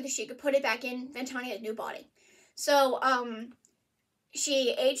and make sure that she could put it back in Ventania's new body. So,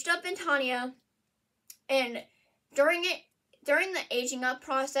 she aged up Ventania, and during the aging up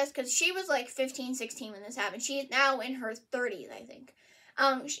process, because she was, like, 15, 16 when this happened, she's now in her 30s, I think.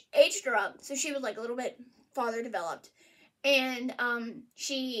 She aged her up, so she was, like, a little bit farther developed. And,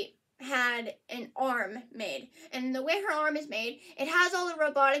 she had an arm made. And the way her arm is made, it has all the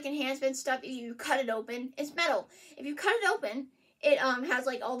robotic enhancement stuff. If you cut it open, it's metal. If you cut it open, it, has,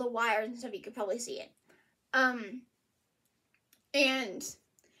 like, all the wires and stuff. You could probably see it. And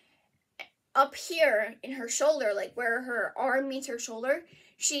up here in her shoulder, like, where her arm meets her shoulder,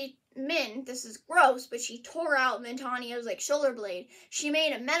 she Min, this is gross, but she tore out Ventania's like shoulder blade. She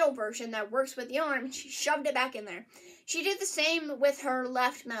made a metal version that works with the arm, and she shoved it back in there. She did the same with her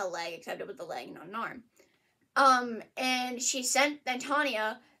left metal leg, except it was the leg, not an arm. And she sent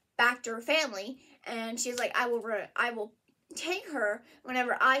Ventania back to her family, and she's like, I will take her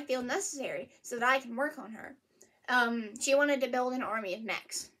whenever I feel necessary, so that I can work on her. She wanted to build an army of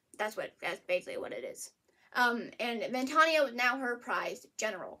mechs. That's basically what it is. And Ventania was now her prized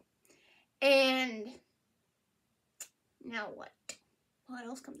general. And now what? What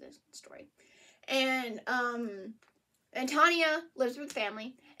else comes in this story? And Ventania lives with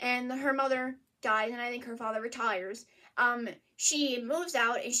family, and her mother dies, and I think her father retires. She moves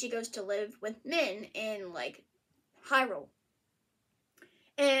out, and she goes to live with Min in like Hyrule.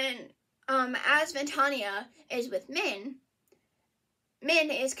 And as Ventania is with Min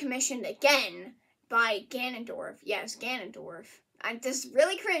is commissioned again by Ganondorf. Yes, Ganondorf. This is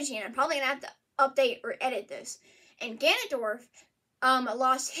really cringy, and I'm probably going to have to update or edit this. And Ganondorf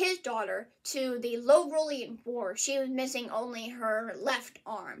lost his daughter to the Loghrolian War. She was missing only her left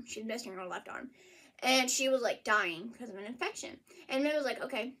arm. She was missing her left arm. And she was, like, dying because of an infection. And Min was like,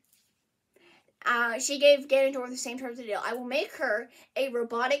 okay. She gave Ganondorf the same terms of the deal. I will make her a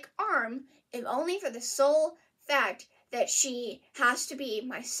robotic arm, if only for the sole fact that she has to be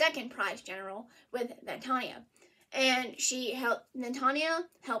my second prize general with Ventania. And Ventania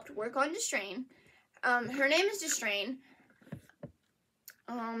helped work on Distrain. Her name is Distrain.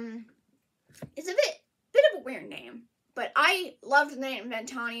 It's a bit of a weird name, but I loved the name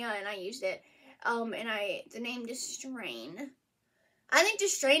Ventania, and I used it. The name Distrain. I think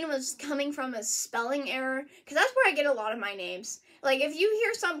Distrain was coming from a spelling error, because that's where I get a lot of my names. Like, if you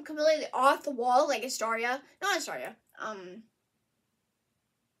hear something completely off the wall, like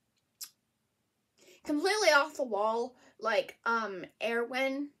completely off the wall, like,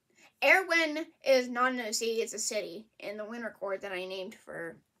 Erwin. Erwin is not an OC, it's a city in the Winter Court that I named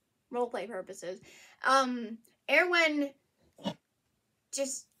for roleplay purposes. Erwin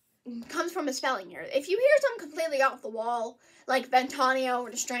just comes from a spelling error. If you hear something completely off the wall, like Ventania or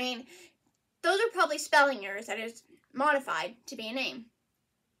Distrain, those are probably spelling errors that is modified to be a name.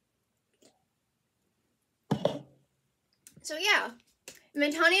 So yeah,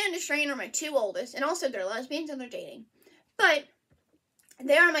 Ventania and Distrain are my two oldest, and also they're lesbians and they're dating. But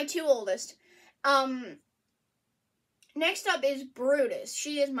they are my two oldest. Next up is Brutus.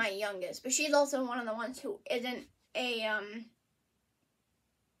 She is my youngest, but she's also one of the ones who isn't a,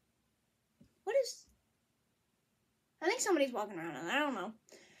 I think somebody's walking around, and I don't know.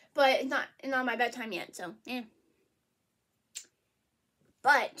 But it's not my bedtime yet, so, yeah.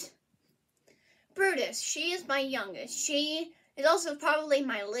 But Brutus, she is my youngest. She is also probably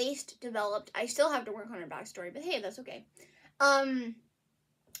my least developed. I still have to work on her backstory, but hey, that's okay. I'm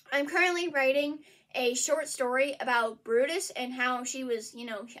currently writing a short story about Brutus and how she was,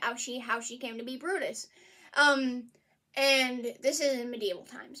 how she came to be Brutus. And this is in medieval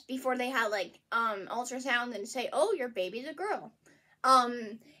times, before they had like ultrasound and say, "Oh, your baby's a girl."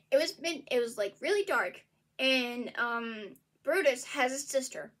 It was like really dark, and Brutus has a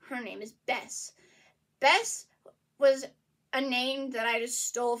sister. Her name is Bess. Bess was a name that I just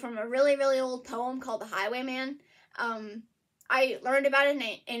stole from a really, really old poem called The Highwayman. I learned about it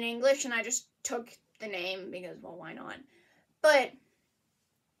in English, and I just took the name because, well, why not? But,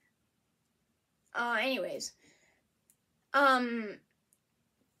 anyways,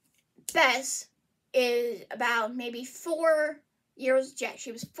 Bess is about maybe 4 years, yeah,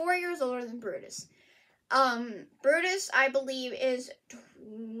 she was 4 years older than Brutus. Brutus, I believe, is,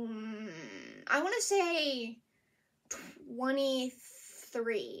 I want to say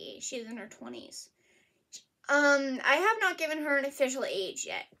 23. She's in her 20s. I have not given her an official age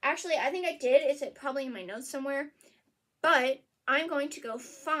yet. Actually, I think I did. It's probably in my notes somewhere. But I'm going to go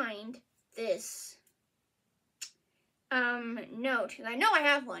find this note, because I know I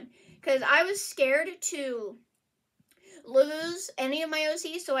have one. Because I was scared to lose any of my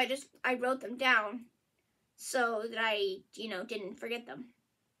OCs, so I wrote them down so that I, didn't forget them.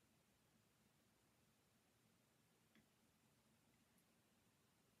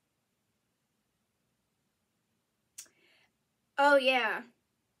 Oh, yeah.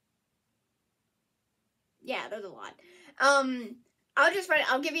 Yeah, there's a lot.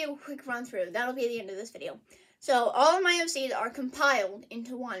 I'll give you a quick run through. That'll be the end of this video. So, all of my OCs are compiled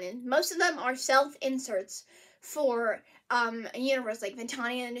into one, and most of them are self-inserts for, a universe, like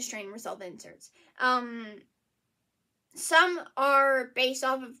Ventania and Distrain were self-inserts. Some are based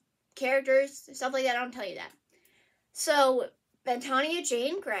off of characters, stuff like that. I don't tell you that. So, Ventania,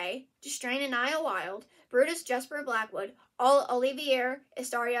 Jane Grey, Distrain, and Nia Wild, Brutus, Jesper Blackwood, Olivier,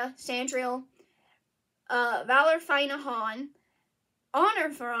 Astaria, Sandriel, Valor Finahan, Honor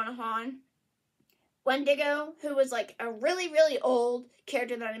Faranahan, Wendigo, who was like a really, really old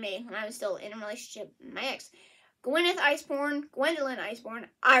character that I made when I was still in a relationship with my ex, Gwyneth Iceborne, Gwendolyn Iceborne,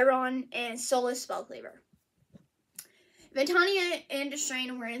 Iron, and Solus Spellcleaver. Ventania and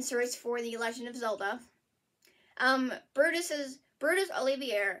Destrain were inserts for The Legend of Zelda. Brutus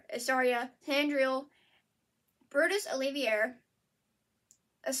Olivier, Astaria, Sandriel, Brutus Olivier,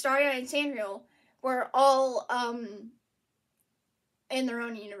 Astaria, and Sandriel were all in their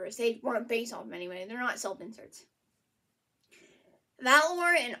own universe. They weren't based off them anyway. They're not self-inserts.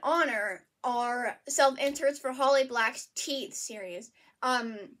 Valor and Honor are self-inserts for Holly Black's Teeth series.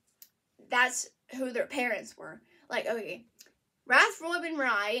 That's who their parents were. Like, okay, Wrath Robin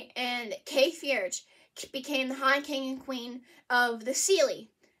Rye and Kay Fierch became the High King and Queen of the Seelie,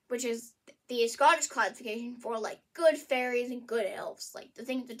 which is the Scottish classification for, like, good fairies and good elves. Like, the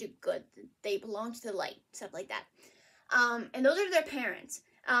things that do good, they belong to the light, stuff like that. And those are their parents.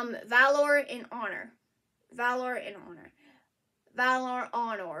 Valor and Honor. Valor and Honor. Valor,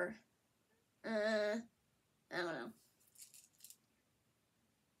 Honor. I don't know.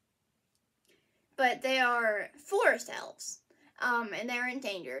 But they are forest elves. And they're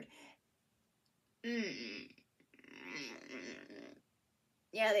endangered.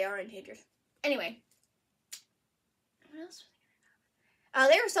 Yeah, they are endangered. Anyway. What else?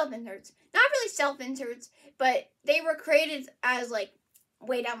 They were self-inserts. Not really self-inserts, but they were created as, like,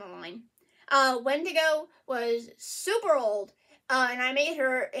 way down the line. Wendigo was super old, and I made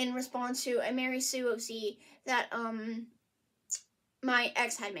her in response to a Mary Sue OC that, my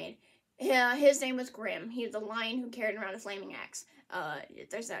ex had made. His name was Grim. He was the lion who carried around a flaming axe.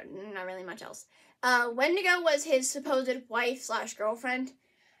 There's not really much else. Wendigo was his supposed wife/girlfriend.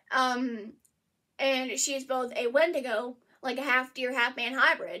 And she is both a Wendigo, like a half deer, half man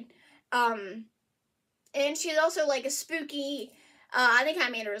hybrid. And she's also like a spooky, I think I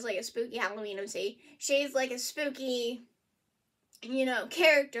made her as like a spooky Halloween OC. She's like a spooky,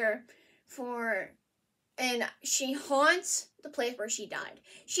 character and she haunts the place where she died.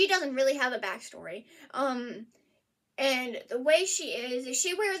 She doesn't really have a backstory. And the way she is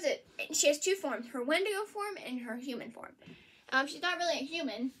she wears it, she has two forms, her Wendigo form and her human form. She's not really a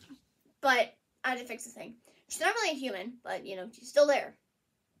human, but I had to fix the thing. She's not really a human, but, she's still there.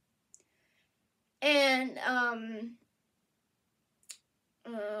 And,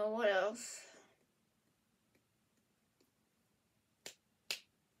 what else?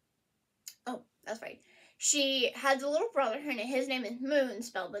 Oh, that's right. She has a little brother, and his name is Moon,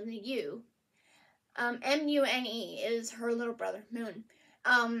 spelled with a U. M-U-N-E is her little brother, Moon.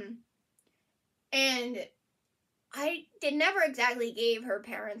 And I never exactly gave her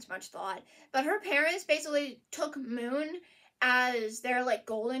parents much thought, but her parents basically took Moon as their, like,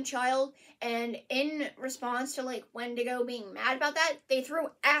 golden child, and in response to, like, Wendigo being mad about that, they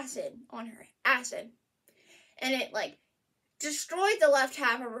threw acid on her. Acid. And it, like, destroyed the left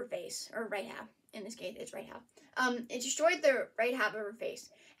half of her face, or right half. In this case, it's right half. It destroyed the right half of her face,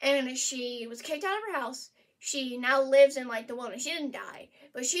 and she was kicked out of her house. She now lives in, like, the wilderness. She didn't die,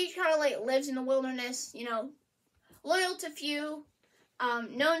 but she kind of, like, lives in the wilderness, loyal to few,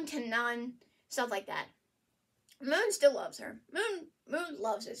 known to none, stuff like that. Moon still loves her. Moon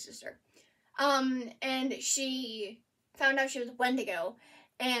loves his sister. And she found out she was a Wendigo,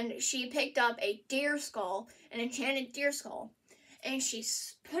 and she picked up a deer skull, an enchanted deer skull, and she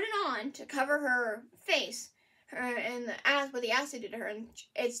put it on to cover her face, and what the acid did to her, and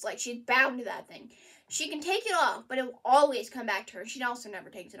it's like she's bound to that thing. She can take it off, but it will always come back to her. She also never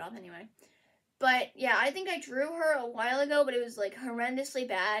takes it off anyway. But, yeah, I think I drew her a while ago, but it was, like, horrendously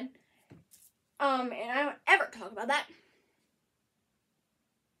bad. And I don't ever talk about that.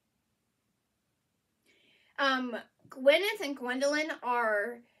 Gwyneth and Gwendolyn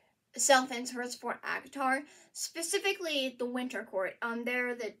are self-inserts for ACOTAR, specifically the Winter Court.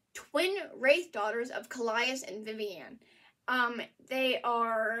 They're the twin wraith daughters of Callias and Vivienne. They're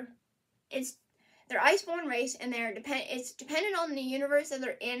Iceborne race, and it's dependent on the universe that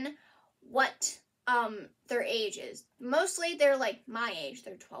they're in, what their age is. Mostly they're like my age.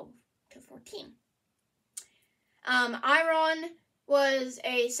 They're 12 to 14. Iron was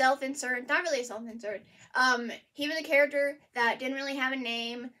a self-insert, not really a self-insert. He was a character that didn't really have a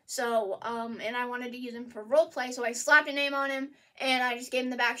name, so, and I wanted to use him for roleplay, so I slapped a name on him, and I just gave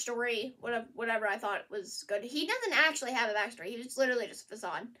him the backstory, whatever I thought was good. He doesn't actually have a backstory, he was literally just a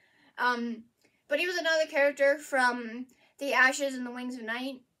facade. But he was another character from The Ashes and the Wings of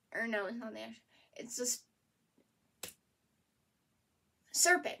Night, or no, it's not The Ashes, it's just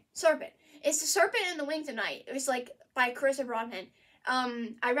Serpent. It's the Serpent and the Wings of Night. It was like by Carissa Broadman.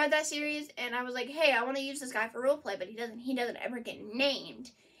 I read that series and I was like, hey, I want to use this guy for roleplay, but he doesn't ever get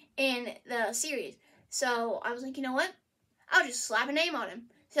named in the series. So I was like, you know what? I'll just slap a name on him.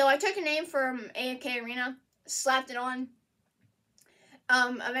 So I took a name from AFK Arena, slapped it on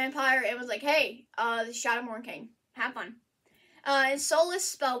a vampire, and was like, hey, the Shadowmourne King. Have fun.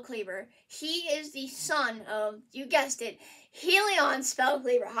 Solus Spellcleaver. He is the son of, you guessed it, Helion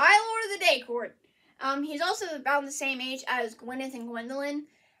Spellcleaver, High Lord of the Day Court. He's also about the same age as Gwyneth and Gwendolyn,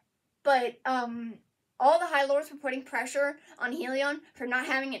 but all the High Lords were putting pressure on Helion for not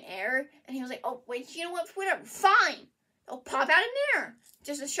having an heir, and he was like, oh, wait, you know what, whatever, fine. I'll pop out an heir,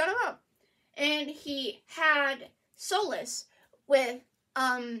 just to shut him up. And he had Solus with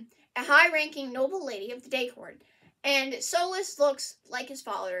a high-ranking noble lady of the Day Court. And Solus looks like his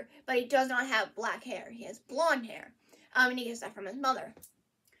father, but he does not have black hair. He has blonde hair. And he gets that from his mother.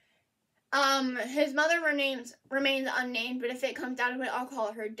 His mother remains unnamed, but if it comes down to it, I'll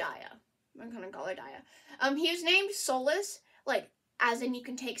call her Daya. I'm gonna call her Daya. He was named Solus, like, as in you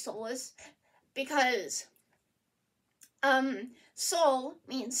can take Solus, because, Sol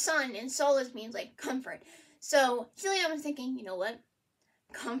means son, and Solus means, like, comfort. So, Helion was thinking, you know what?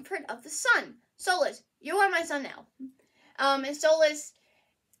 Comfort of the sun. Solus, you are my son now. And Solus,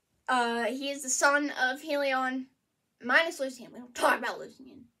 he is the son of Helion, minus Lucian. We don't talk about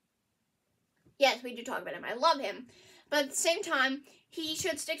Lucian. Yes, we do talk about him. I love him. But at the same time, he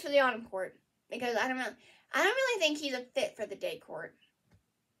should stick to the Autumn Court. Because I don't really think he's a fit for the Day Court.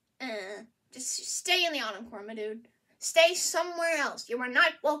 Just stay in the Autumn Court, my dude. Stay somewhere else. You are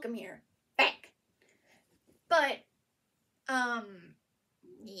not welcome here. Back. But,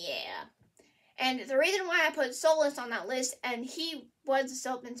 yeah. And the reason why I put Solus on that list, and he was a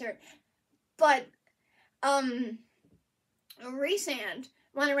self-insert, but, Rhysand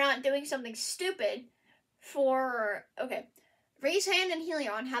went around doing something stupid for, okay, Rhysand and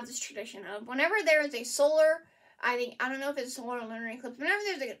Helion have this tradition of whenever there is a solar, I don't know if it's a solar or lunar eclipse, whenever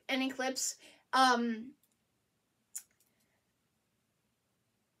there's an eclipse, I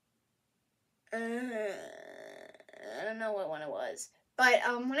don't know what one it was. But,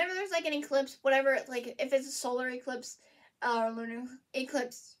 whenever there's, like, an eclipse, whatever, like, if it's a solar eclipse, or lunar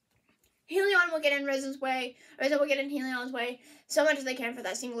eclipse, Helion will get in Rhysand's way, Rhysand will get in Helion's way, so much as they can for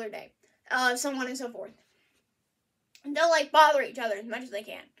that singular day. So on and so forth. And they'll, like, bother each other as much as they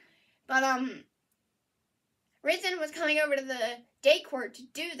can. But, Rhysand was coming over to the Day Court to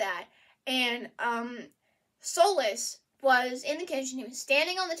do that, and, Solus was in the kitchen, he was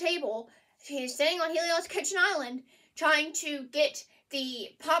standing on the table, he was standing on Helion's kitchen island, trying to get the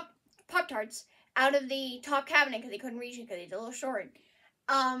Pop-Tarts out of the top cabinet because he couldn't reach it because he's a little short.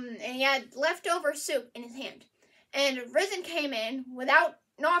 And he had leftover soup in his hand. And Rhysand came in without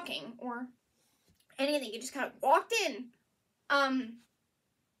knocking or anything. He just kind of walked in.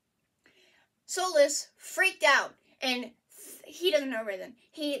 Solus freaked out, and he doesn't know Rhysand.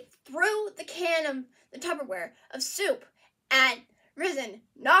 He threw the can of the Tupperware of soup at Rhysand,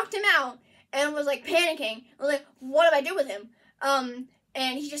 knocked him out, and was, like, panicking. I was like, what do I do with him?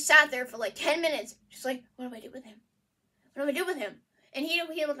 And he just sat there for, like, 10 minutes, just like, what do I do with him? What do I do with him? And he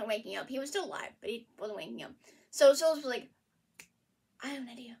wasn't waking up. He was still alive, but he wasn't waking up. So Solus was like, I have an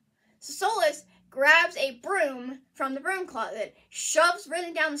idea. So Solus grabs a broom from the broom closet, shoves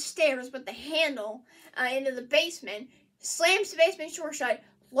Rhysand down the stairs with the handle into the basement, slams the basement door shut,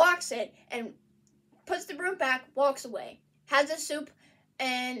 locks it, and puts the broom back, walks away. Has the soup,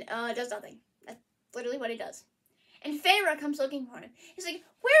 and does nothing. That's literally what he does. And Feyre comes looking for him. He's like,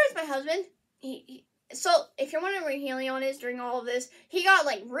 where is my husband? So, if you're wondering where Helion is during all of this, he got,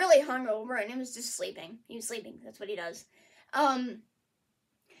 like, really hungover, and he was just sleeping. He was sleeping. That's what he does. Solus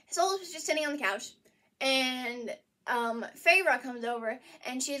was just sitting on the couch, and, Feyre comes over,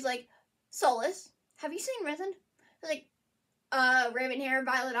 and she's like, Solus, have you seen Rhysand? Like, raven hair,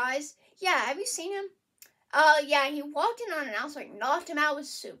 violet eyes. Yeah, have you seen him? Yeah, he walked in unannounced, like, knocked him out with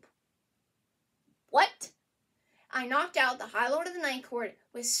soup. What? I knocked out the High Lord of the Night Court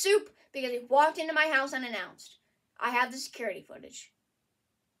with soup because he walked into my house unannounced. I have the security footage.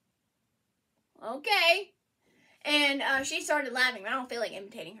 Okay. And, she started laughing. I don't feel like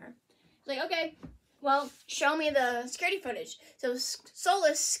imitating her. I was like, okay, well, show me the security footage. So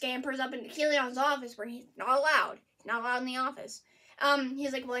Solus scampers up into Helion's office where he's not allowed. He's not allowed in the office.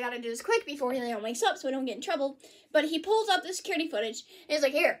 He's like, well, I gotta do this quick before Helion wakes up so we don't get in trouble. But he pulls up the security footage, and he's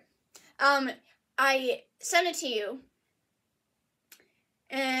like, here, I sent it to you.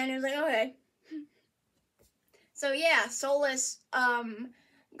 And he was like, okay. So, yeah, Solus,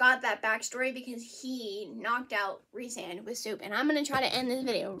 got that backstory because he knocked out Rhysand with soup. And I'm going to try to end this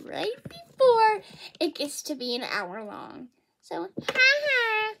video right before it gets to be an hour long. So,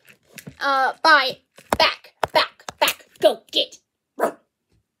 bye. Back. Go, get. I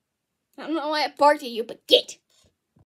don't know why I barked at you, but get.